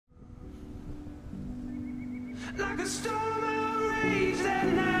like a storm outraged at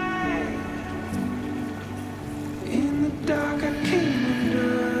night. In the dark I came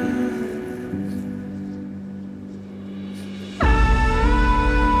undone.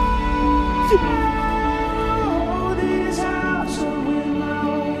 Oh, this house I will my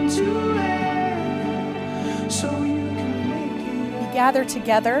own to let, so you can make it. We gather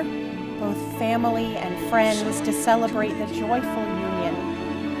together, both family and friends, to celebrate the joyful union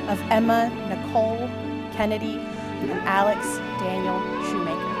of Emma, Nicole, Kennedy, and Alex Daniel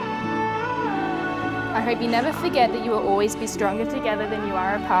Shoemaker. I hope you never forget that you will always be stronger together than you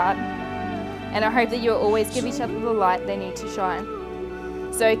are apart. And I hope that you will always give each other the light they need to shine.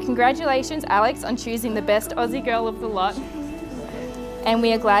 So congratulations, Alex, on choosing the best Aussie girl of the lot. And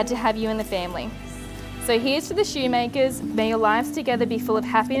we are glad to have you in the family. So here's to the Shoemakers. May your lives together be full of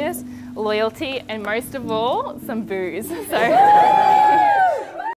happiness, loyalty, and most of all, some booze. So